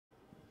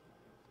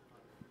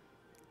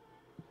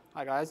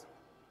Hi guys,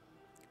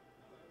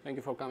 thank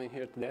you for coming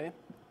here today.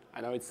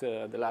 I know it's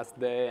the last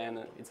day and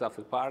it's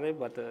after the party,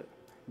 but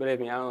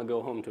believe me, I want to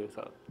go home too,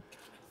 so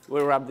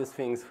we'll wrap these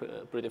things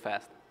pretty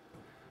fast.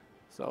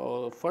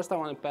 So first I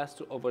want to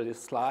pass over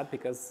this slide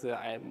because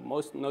I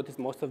noticed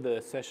most of the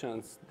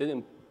sessions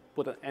didn't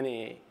put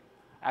any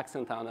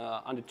accent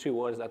on the three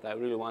words that I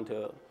really want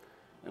to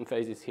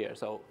emphasize here.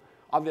 So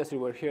obviously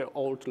we're here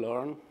all to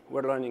learn.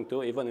 We're learning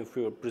too, even if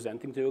we're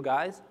presenting to you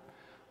guys.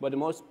 But the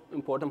most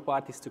important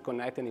part is to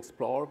connect and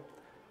explore.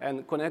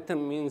 And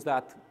connecting means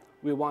that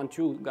we want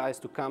you guys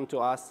to come to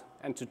us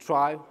and to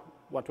try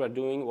what we're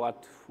doing,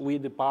 what we,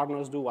 the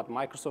partners, do, what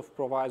Microsoft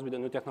provides with the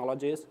new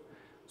technologies,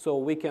 so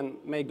we can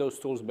make those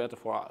tools better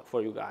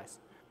for you guys.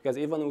 Because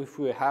even if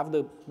we have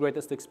the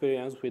greatest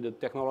experience with the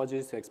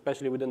technologies,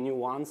 especially with the new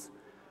ones,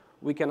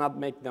 we cannot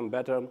make them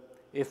better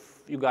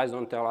if you guys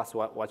don't tell us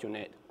what you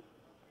need.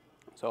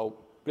 So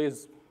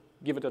please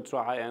give it a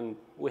try, and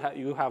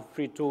you have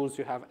free tools,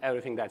 you have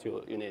everything that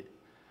you need.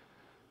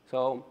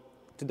 So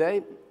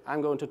today,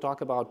 I'm going to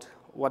talk about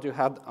what you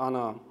had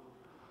on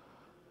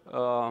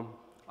the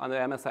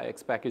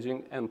MSIX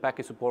packaging and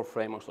package support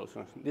framework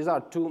solutions. These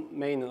are two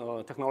main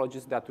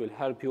technologies that will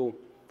help you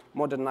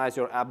modernize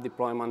your app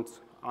deployment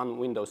on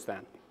Windows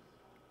 10.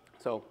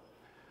 So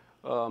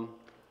the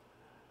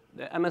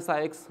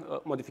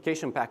MSIX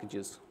modification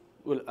packages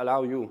will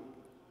allow you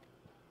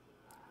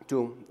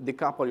to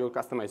decouple your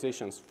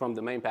customizations from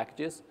the main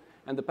packages,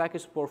 and the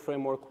package support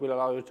framework will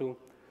allow you to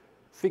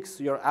fix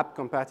your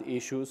appcompat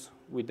issues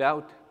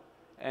without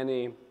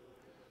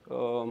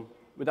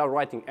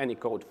writing any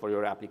code for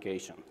your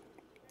application.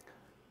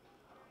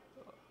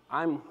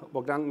 I'm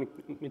Bogdan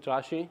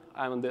Mitrashi.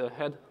 I'm the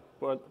head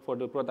for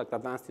the product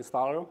Advanced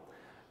Installer,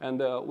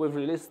 and we've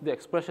released the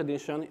Express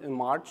Edition in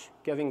March.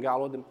 Kevin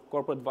Gallo, the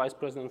corporate vice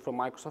president from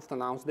Microsoft,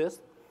 announced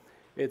this.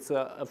 It's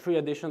a free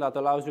edition that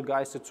allows you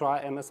guys to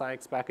try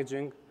MSIX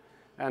packaging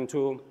and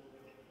to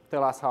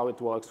tell us how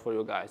it works for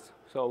you guys.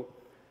 So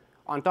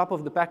on top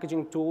of the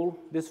packaging tool,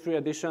 this free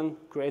edition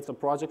creates a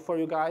project for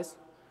you guys.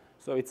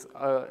 So it's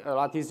a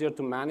lot easier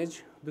to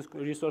manage the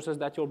resources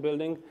that you're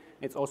building.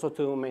 It's also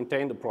to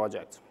maintain the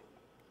project.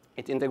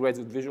 It integrates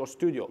with Visual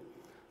Studio.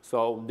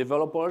 So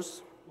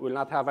developers will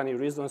not have any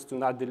reasons to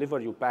not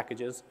deliver you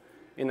packages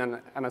in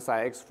an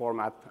MSIX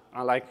format,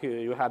 unlike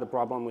you had a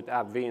problem with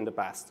AppV in the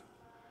past.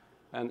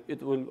 And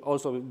it will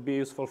also be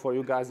useful for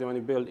you guys when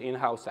you build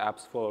in-house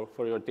apps for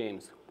your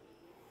teams.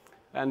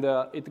 And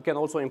it can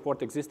also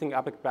import existing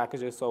app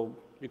packages, so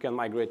you can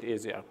migrate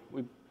easier.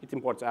 It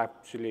imports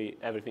actually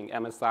everything,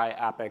 MSI,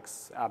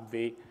 AppX,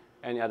 AppV,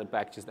 any other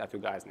packages that you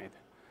guys need.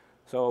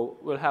 So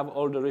we'll have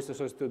all the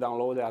resources to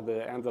download at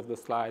the end of the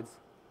slides,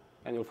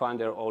 and you'll find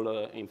there all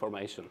the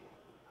information.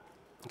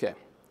 OK.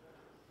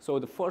 So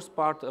the first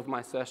part of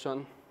my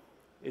session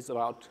is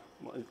about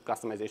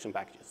customization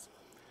packages.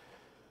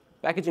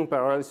 Packaging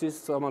paralysis,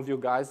 some of you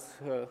guys,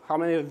 how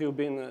many of you have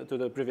been to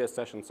the previous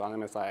sessions on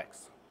MSIX?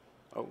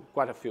 Oh,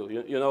 quite a few.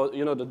 You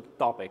know the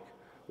topic,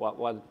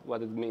 what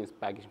it means,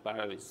 packaging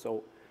paralysis.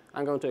 So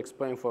I'm going to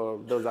explain for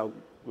those that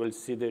will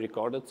see the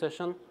recorded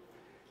session.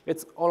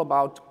 It's all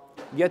about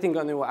getting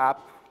a new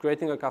app,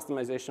 creating a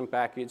customization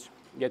package,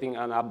 getting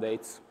an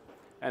updates,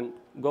 and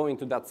going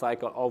to that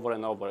cycle over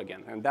and over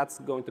again. And that's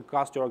going to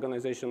cost your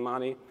organization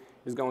money.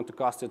 It's going to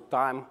cost you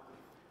time.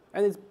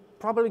 And it's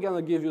probably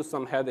going to give you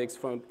some headaches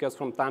because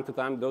from time to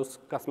time, those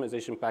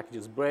customization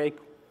packages break,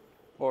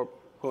 or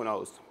who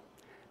knows.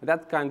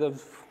 That kind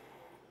of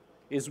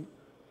is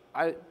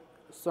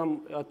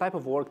some type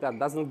of work that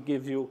doesn't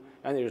give you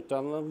any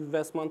return on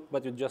investment,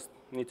 but you just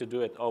need to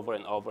do it over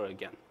and over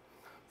again.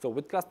 So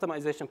with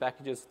customization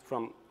packages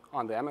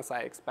on the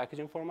MSIX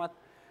packaging format,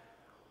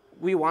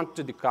 we want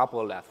to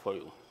decouple that for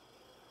you.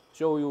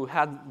 So you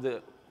had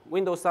the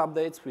Windows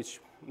updates, which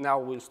now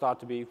will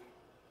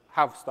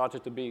have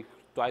started to be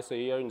twice a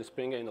year in the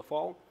spring and in the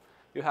fall.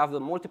 You have the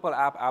multiple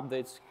app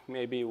updates,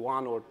 maybe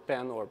 1 or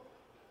 10, or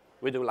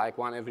we do like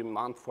 1 every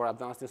month for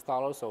Advanced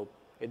Installer, so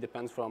it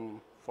depends for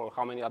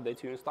how many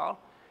updates you install.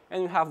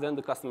 And you have then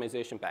the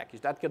customization package.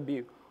 That could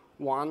be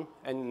 1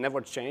 and never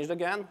changed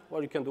again,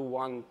 or you can do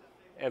 1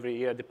 every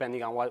year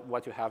depending on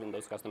what you have in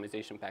those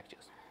customization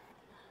packages.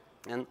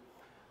 And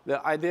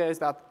the idea is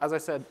that, as I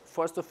said,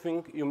 first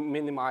thing, you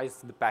minimize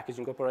the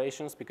packaging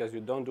operations because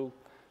you don't do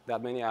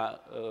that many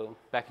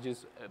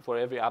packages for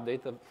every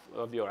update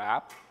of your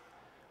app.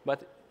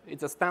 But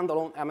it's a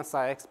standalone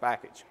MSIX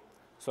package.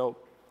 So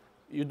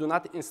you do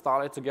not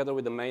install it together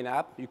with the main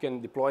app. You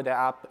can deploy the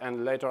app,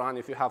 and later on,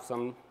 if you have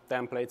some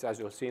templates, as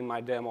you'll see in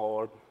my demo,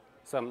 or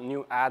some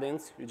new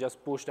add-ins, you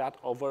just push that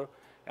over,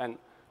 and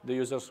the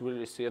users will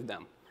receive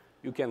them.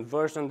 You can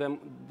version them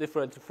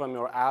different from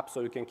your app,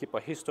 so you can keep a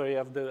history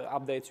of the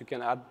updates. You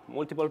can add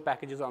multiple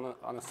packages on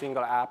a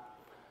single app,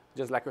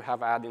 just like you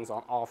have add-ins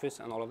on Office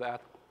and all of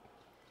that.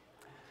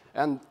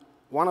 And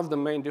one of the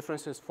main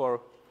differences for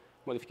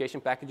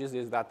modification packages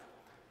is that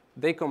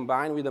they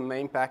combine with the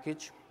main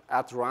package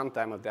at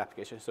runtime of the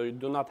application. So you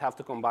do not have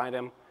to combine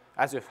them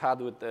as you've had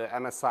with the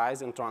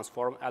MSIs and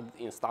Transform at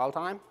install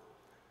time.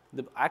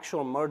 the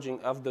actual merging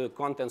of the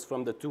contents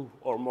from the 2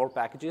 or more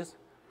packages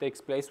takes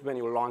place when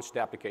you launch the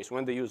application,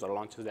 when the user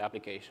launches the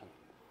application.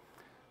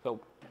 So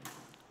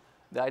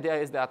the idea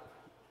is that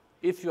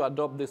if you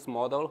adopt this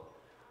model,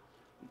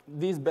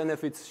 these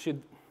benefits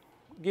should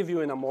give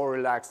you in a more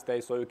relaxed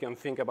state so you can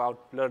think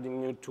about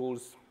learning new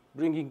tools,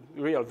 bringing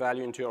real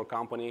value into your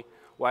company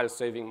while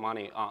saving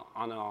money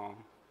on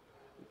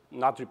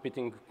not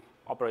repeating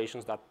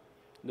operations that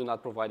do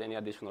not provide any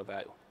additional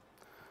value.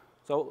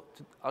 So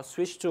I'll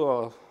switch to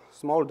a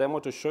small demo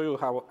to show you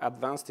how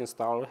advanced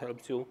installer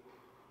helps you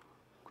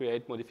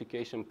create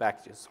modification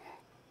packages.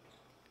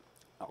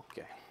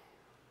 Okay.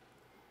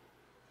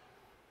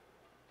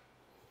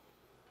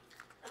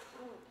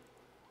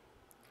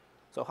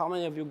 So how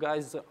many of you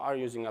guys are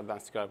using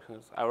advanced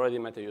packages? I already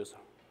met a user.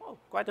 Oh,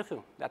 quite a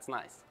few. That's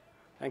nice.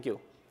 Thank you.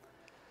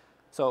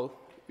 So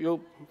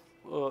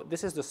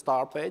this is the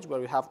start page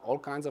where we have all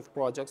kinds of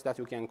projects that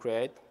you can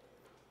create.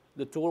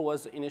 The tool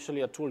was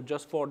initially a tool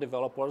just for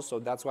developers, so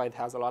that's why it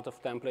has a lot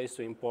of templates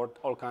to import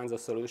all kinds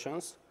of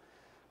solutions.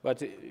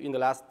 But in the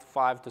last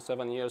 5 to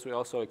 7 years, we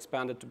also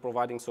expanded to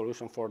providing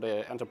solutions for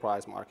the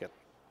enterprise market.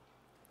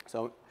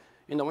 So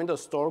in the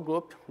Windows Store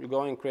group, you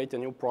go and create a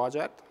new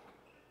project.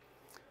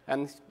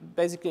 And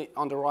basically,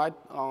 on the right,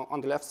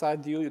 on the left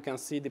side view, you can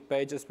see the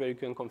pages where you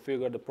can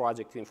configure the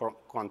project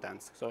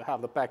contents. So you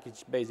have the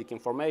package basic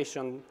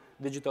information,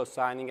 digital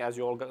signing. As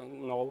you all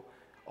know,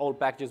 all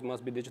packages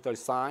must be digitally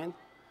signed.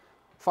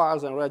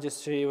 Files and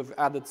registry, we've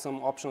added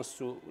some options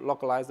to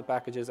localize the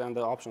packages and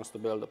the options to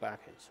build the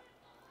package.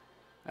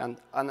 And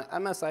an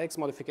MSIX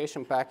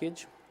modification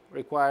package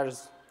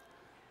requires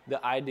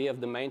the ID of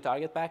the main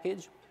target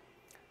package.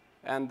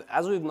 And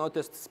as we've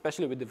noticed,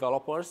 especially with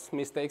developers,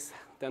 mistakes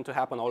tend to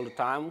happen all the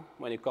time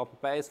when you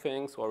copy-paste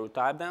things or you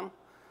type them.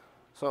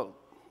 So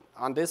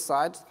on this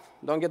side,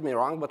 don't get me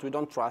wrong, but we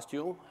don't trust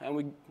you. And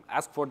we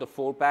ask for the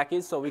full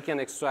package so we can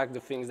extract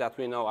the things that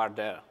we know are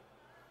there.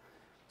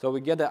 So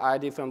we get the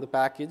ID from the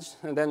package,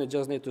 and then you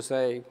just need to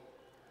say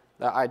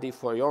the ID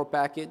for your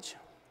package.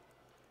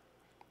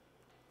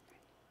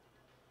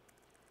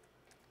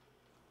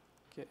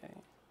 Okay.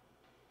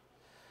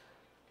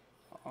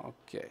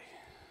 Okay.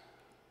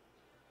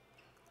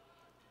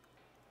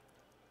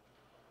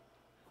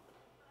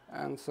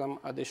 And some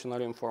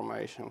additional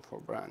information for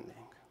branding.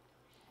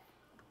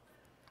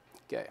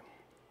 Okay.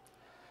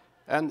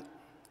 And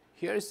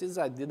here it says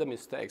I did a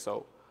mistake.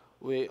 So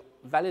we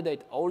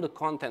validate all the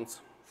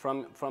contents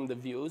from the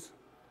views.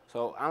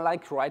 So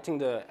unlike writing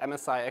the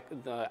MSIX,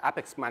 the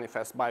Apex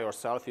manifest by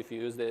yourself, if you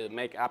use the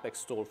Make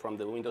Apex tool from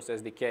the Windows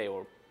SDK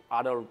or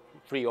other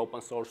free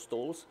open source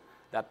tools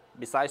that,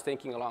 besides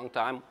taking a long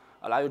time,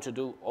 allow you to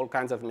do all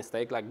kinds of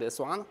mistakes like this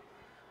one,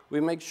 we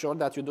make sure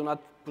that you do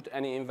not put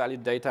any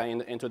invalid data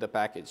into the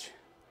package.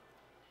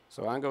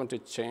 So I'm going to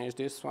change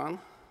this one,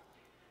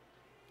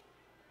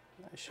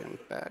 Nation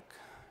Pack,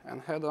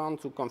 and head on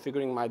to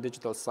configuring my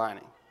digital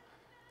signing.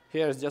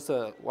 Here's just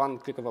one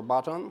click of a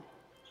button.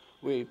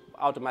 We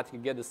automatically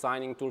get the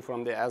signing tool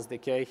from the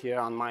SDK. Here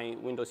on my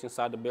Windows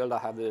Insider build, I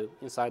have the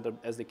Insider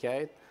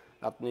SDK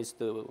that needs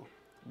to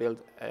build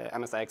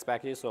MSIX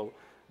packages. So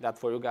that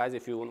for you guys,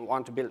 if you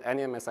want to build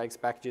any MSIX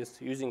packages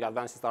using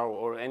Advanced Installer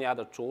or any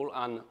other tool,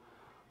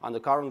 on the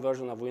current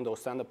version of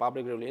Windows 10, the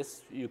public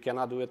release, you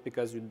cannot do it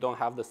because you don't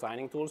have the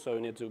signing tool, so you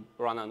need to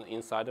run an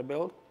Insider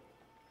build.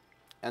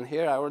 And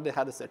here I already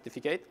had a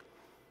certificate.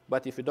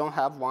 But if you don't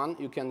have one,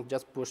 you can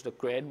just push the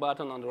Create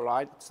button on the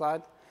right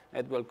side.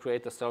 It will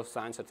create a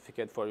self-signed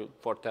certificate for you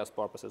for test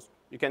purposes.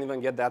 You can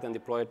even get that and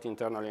deploy it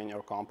internally in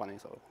your company.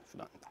 So if you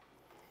don't.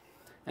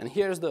 And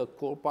here's the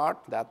cool part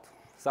that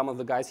some of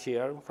the guys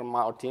here from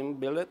our team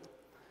built it.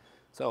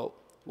 So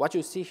what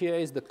you see here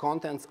is the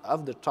contents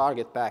of the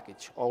target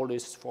package, all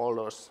these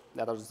folders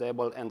that are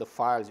disabled, and the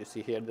files you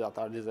see here that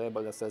are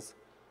disabled that says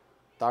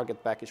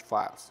target package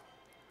files.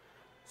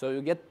 So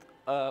you get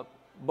a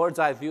bird's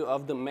eye view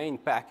of the main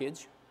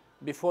package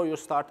before you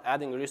start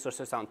adding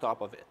resources on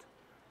top of it.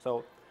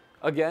 So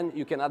again,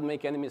 you cannot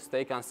make any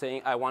mistake on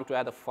saying, I want to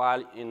add a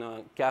file in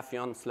a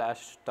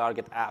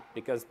Cafion/target app,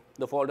 because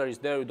the folder is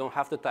there. You don't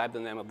have to type the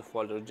name of the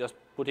folder. Just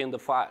put in the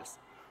files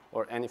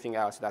or anything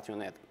else that you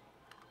need.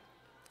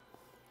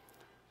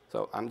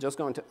 So I'm just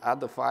going to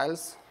add the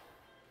files.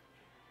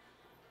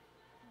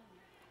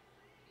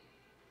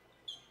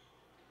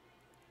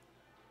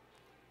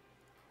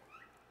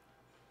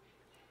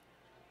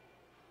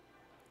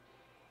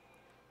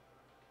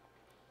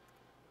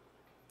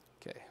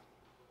 Okay.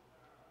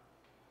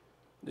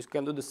 This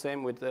can do the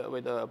same with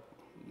the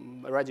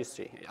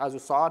registry. As you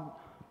saw,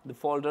 the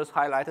folders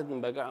highlighted in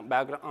the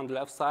background on the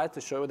left side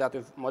to show that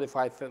we've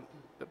modified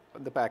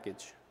the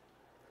package.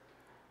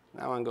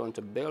 Now I'm going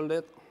to build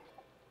it.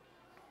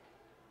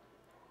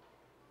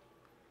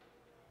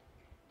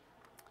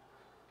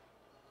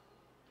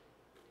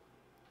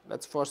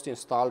 Let's first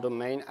install the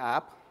main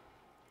app,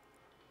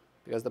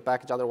 because the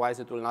package, otherwise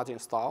it will not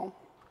install.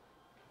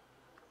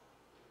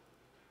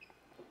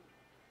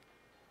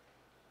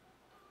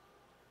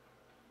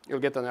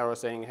 You'll get an error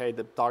saying, hey,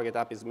 the target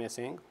app is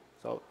missing.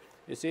 So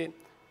you see,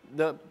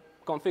 the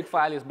config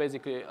file is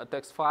basically a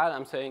text file.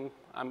 I'm saying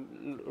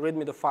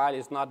readme the file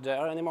is not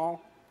there anymore.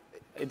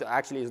 It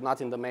actually is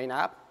not in the main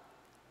app.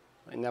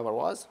 It never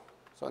was.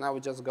 So now we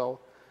just go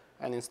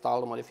and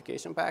install the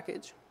modification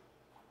package.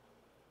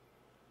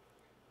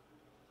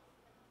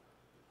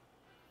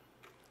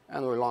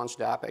 And we launch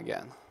the app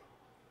again.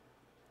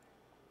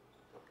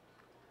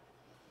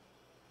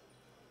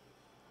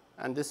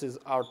 And this is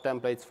our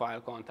templates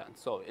file content.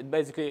 So it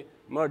basically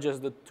merges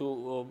the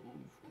two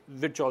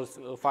virtual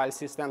file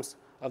systems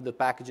of the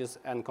packages,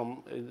 and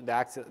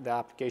the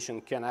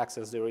application can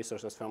access the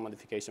resources from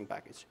modification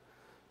package.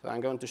 So I'm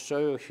going to show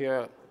you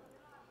here,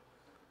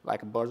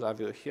 like a bird's eye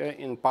view here.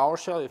 In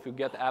PowerShell, if you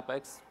get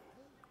Apex,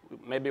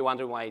 maybe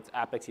wondering why it's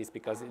Apex is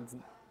because it's,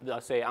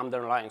 let's say,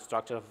 underlying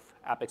structure of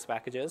Apex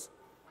packages.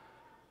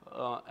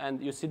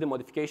 And you see the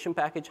modification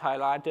package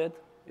highlighted.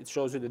 It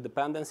shows you the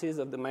dependencies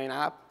of the main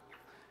app.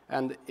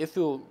 And if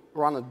you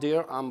run a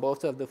dir on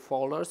both of the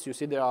folders, you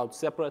see there are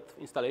separate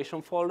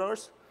installation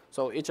folders.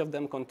 So each of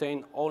them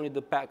contain only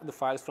the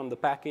files from the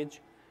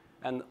package.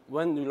 And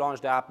when you launch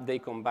the app, they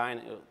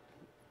combine,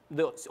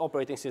 the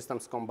operating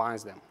systems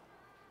combines them.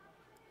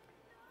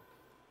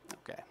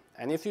 Okay.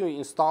 And if you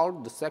install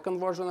the second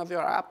version of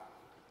your app,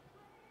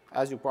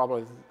 as you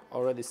probably have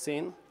already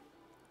seen,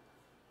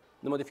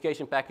 the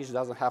modification package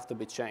doesn't have to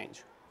be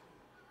changed.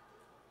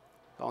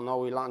 So now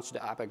we launch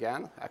the app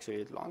again.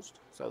 Actually, it launched.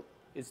 So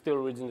it's still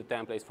reading the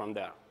templates from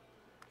there.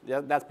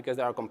 That's because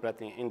they are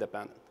completely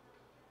independent.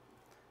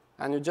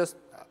 And you just,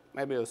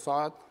 maybe you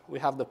saw it, we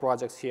have the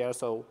projects here.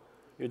 So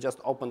you just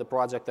open the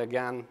project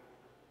again,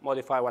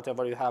 modify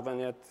whatever you have in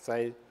it,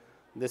 say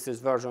this is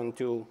version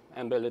 2,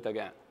 and build it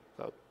again.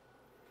 So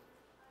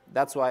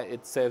that's why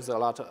it saves a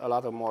lot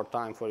of more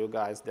time for you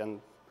guys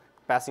than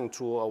passing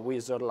through a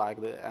wizard like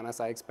the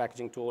MSIX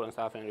packaging tool and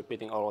stuff and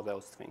repeating all of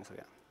those things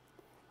again.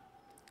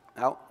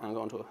 Now I'm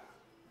going to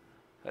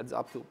heads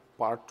up to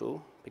part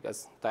 2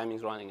 because time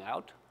is running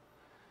out.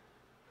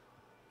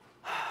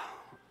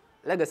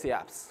 Legacy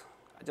apps.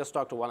 I just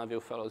talked to one of you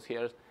fellows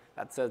here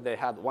that says they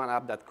had one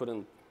app that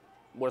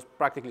was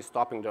practically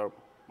stopping their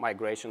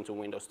migration to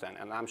Windows 10.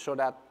 And I'm sure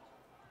that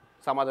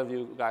some other of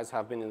you guys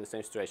have been in the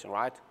same situation,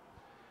 right?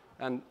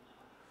 And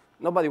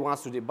nobody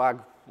wants to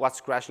debug what's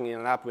crashing in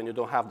an app when you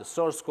don't have the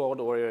source code,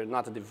 or you're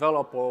not a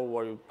developer,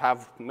 or you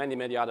have many,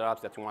 many other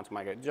apps that you want to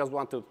migrate. You just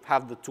want to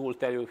have the tool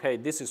tell you, hey,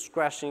 this is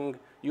crashing.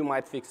 You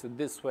might fix it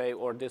this way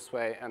or this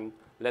way, and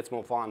let's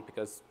move on,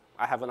 because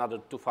I have another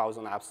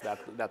 2,000 apps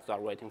that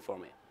are waiting for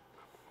me.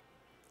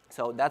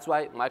 So that's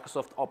why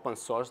Microsoft open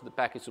sourced the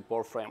package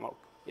support framework.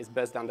 It's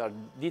based on their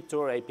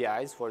detour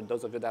APIs for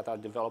those of you that are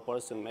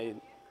developers and may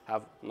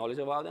have knowledge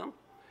about them.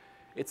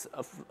 It's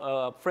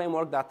a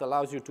framework that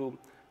allows you to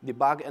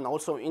debug and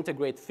also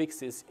integrate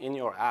fixes in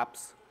your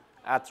apps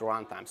at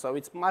runtime. So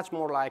it's much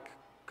more like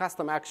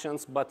custom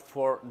actions, but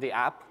for the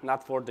app,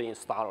 not for the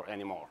installer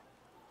anymore.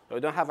 So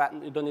you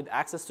don't need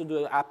access to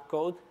the app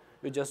code.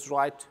 You just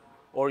write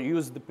or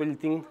use the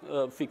built-in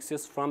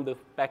fixes from the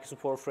package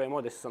support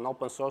framework. This is an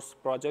open source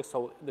project,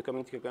 so the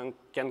community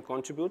can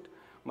contribute.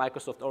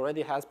 Microsoft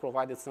already has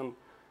provided some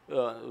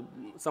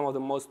of the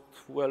most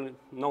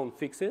well-known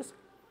fixes.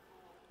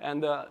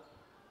 And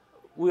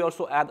we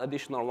also add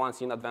additional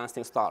ones in Advanced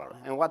Installer.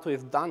 And what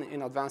we've done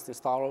in Advanced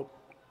Installer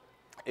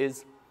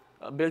is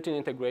a built-in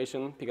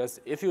integration,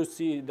 because if you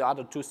see the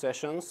other 2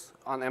 sessions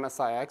on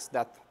MSIX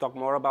that talk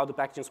more about the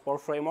packaging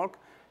support framework,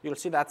 you'll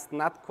see that's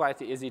not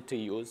quite easy to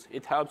use.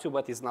 It helps you,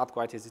 but it's not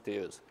quite easy to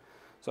use.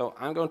 So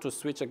I'm going to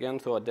switch again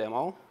to a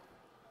demo.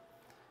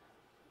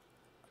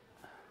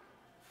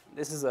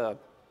 This is a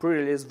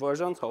pre-release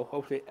version, so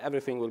hopefully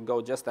everything will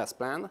go just as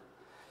planned.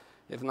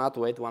 If not,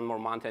 wait 1 more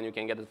month and you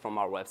can get it from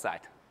our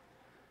website.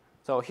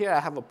 So here I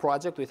have a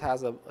project which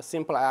has a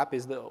simple app.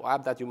 Is the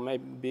app that you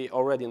maybe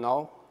already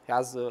know.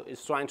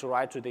 It's trying to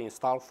write to the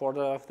install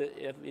folder of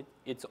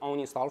its own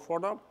install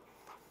folder.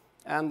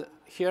 And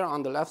here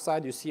on the left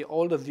side, you see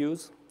all the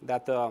views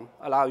that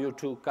allow you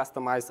to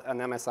customize an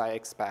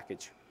MSIX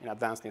package in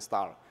Advanced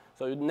Installer.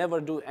 So you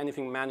never do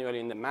anything manually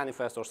in the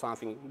manifest or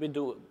something.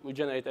 We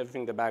generate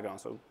everything in the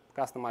background, so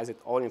customize it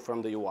all in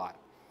from the UI.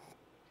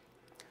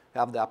 We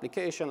have the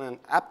application,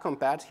 and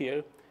appcompat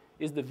here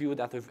is the view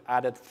that we've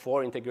added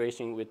for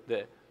integration with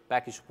the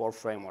package support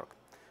framework.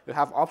 You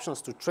have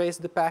options to trace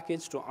the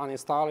package, to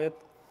uninstall it,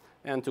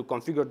 and to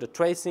configure the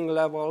tracing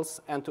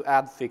levels, and to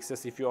add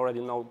fixes if you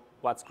already know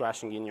what's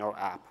crashing in your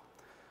app.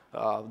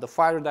 The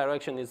file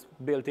redirection is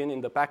built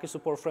in the package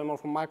support framework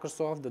from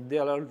Microsoft. The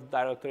DLL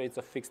directory is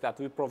a fix that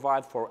we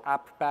provide for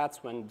app paths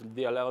when the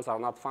DLLs are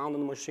not found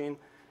on the machine.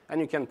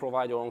 And you can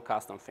provide your own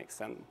custom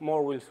fix. And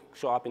more will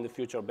show up in the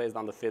future based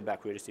on the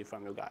feedback we receive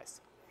from you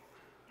guys.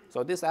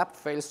 So this app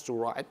fails to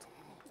write.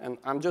 And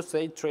I'm just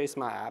saying trace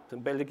my app.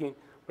 And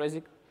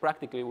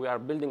practically, we are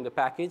building the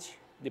package,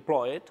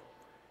 deploy it,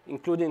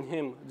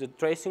 including the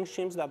tracing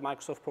schemes that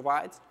Microsoft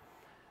provides,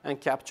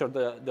 and capture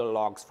the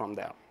logs from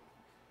there.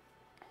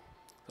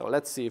 So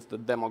let's see if the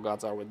demo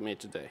gods are with me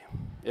today.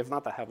 If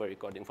not, I have a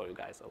recording for you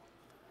guys. So.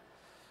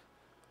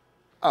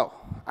 Oh,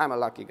 I'm a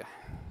lucky guy.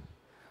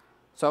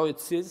 So it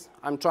says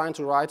I'm trying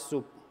to write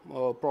to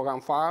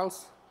program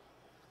files.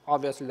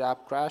 Obviously, the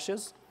app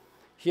crashes.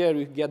 Here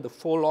you get the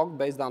full log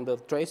based on the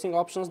tracing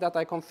options that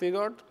I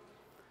configured.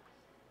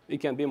 It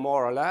can be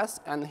more or less.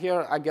 And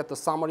here I get the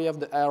summary of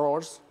the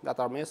errors that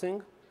are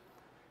missing.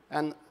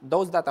 And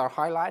those that are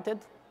highlighted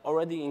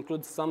already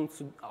include some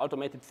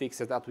automated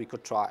fixes that we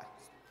could try.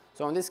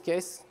 So in this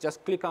case,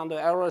 just click on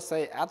the error,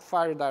 say add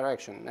file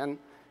redirection. And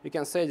you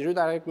can say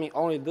redirect me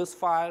only this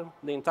file,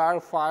 the entire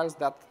files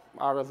that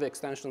are of the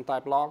extension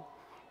type log,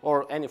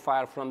 or any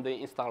file from the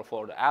install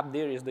folder.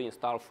 Appdir is the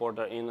install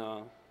folder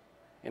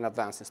in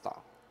advanced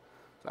install.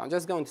 So I'm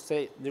just going to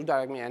say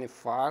redirect me any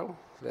file.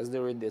 Let's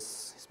delete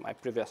this. It's my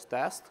previous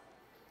test.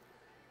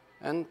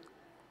 And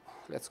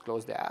let's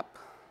close the app.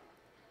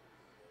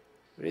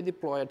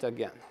 Redeploy it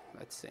again.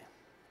 Let's see.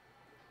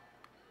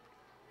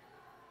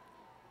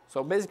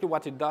 So basically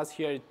what it does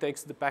here, it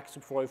takes the package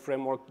deploy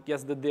framework,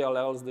 gets the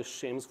DLLs, the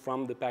shims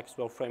from the package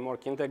deploy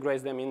framework,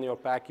 integrates them in your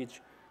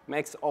package,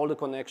 makes all the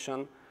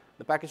connection.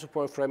 The package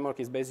deploy framework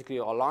is basically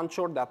a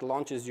launcher that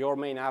launches your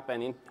main app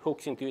and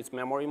hooks into its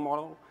memory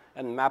model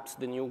and maps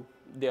the new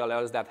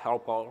DLLs that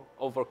help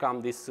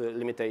overcome these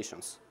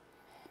limitations.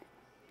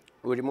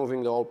 We're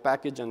removing the old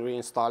package and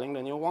reinstalling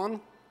the new one.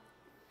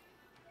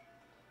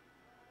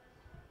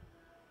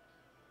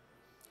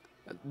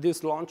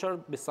 This launcher,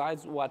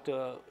 besides what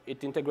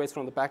it integrates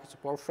from the package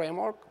support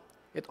framework,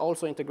 it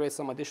also integrates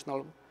some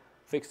additional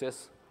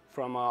fixes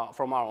from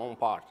our own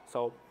part.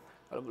 So,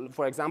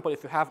 for example,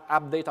 if you have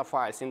app data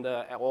files in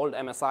the old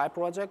MSI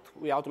project,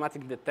 we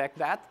automatically detect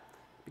that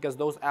because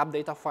those app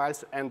data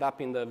files end up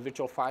in the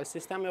virtual file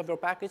system of your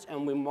package,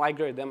 and we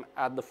migrate them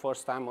at the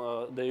first time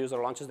the user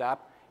launches the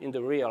app in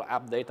the real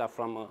app data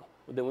from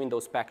the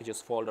Windows packages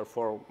folder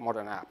for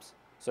modern apps.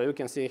 So you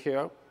can see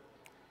here,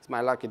 it's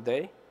my lucky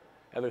day.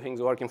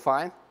 Everything's working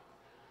fine,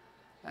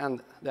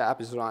 and the app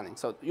is running.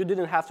 So you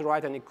didn't have to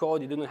write any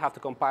code. You didn't have to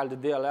compile the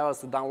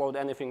DLLs to download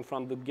anything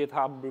from the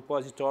GitHub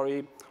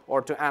repository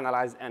or to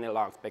analyze any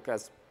logs,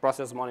 because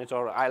Process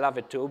Monitor, I love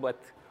it too,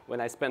 but when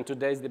I spend 2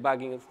 days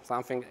debugging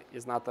something,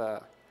 is not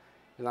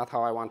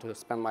how I want to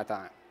spend my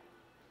time.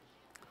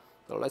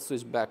 So let's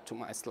switch back to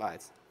my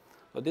slides.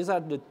 So these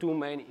are the two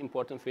main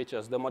important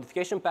features. The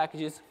modification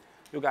packages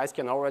you guys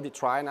can already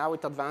try now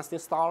with Advanced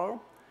Installer.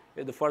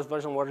 The first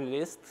version was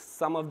released.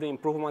 Some of the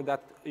improvement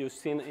that you've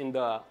seen in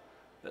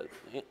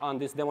on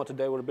this demo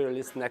today will be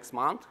released next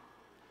month.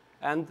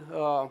 And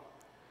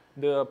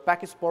the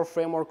package support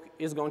framework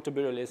is going to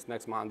be released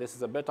next month. This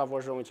is a beta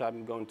version which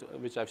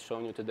I've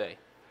shown you today.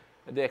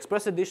 The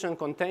Express Edition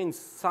contains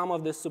some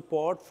of this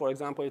support. For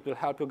example, it will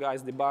help you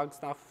guys debug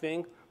stuff,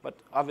 but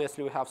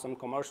obviously we have some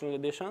commercial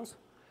editions.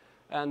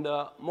 And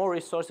more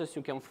resources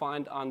you can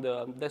find on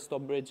the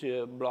Desktop Bridge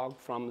blog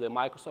from the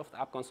Microsoft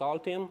App Console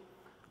team.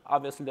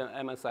 Obviously, the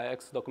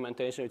MSIX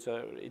documentation,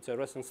 it's a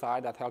recent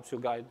site that helps you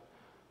guys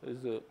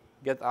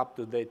get up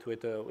to date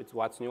with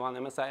what's new on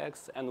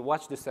MSIX, and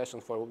watch the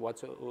sessions for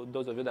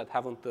those of you that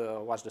haven't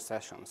watched the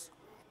sessions.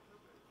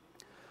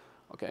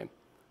 OK,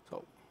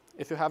 so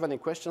if you have any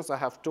questions, I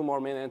have 2 more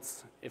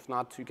minutes. If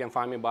not, you can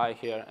find me by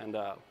here. And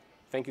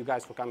thank you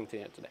guys for coming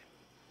here today.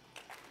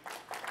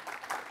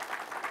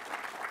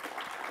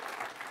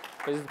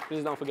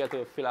 Please don't forget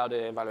to fill out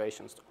the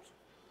evaluation forms.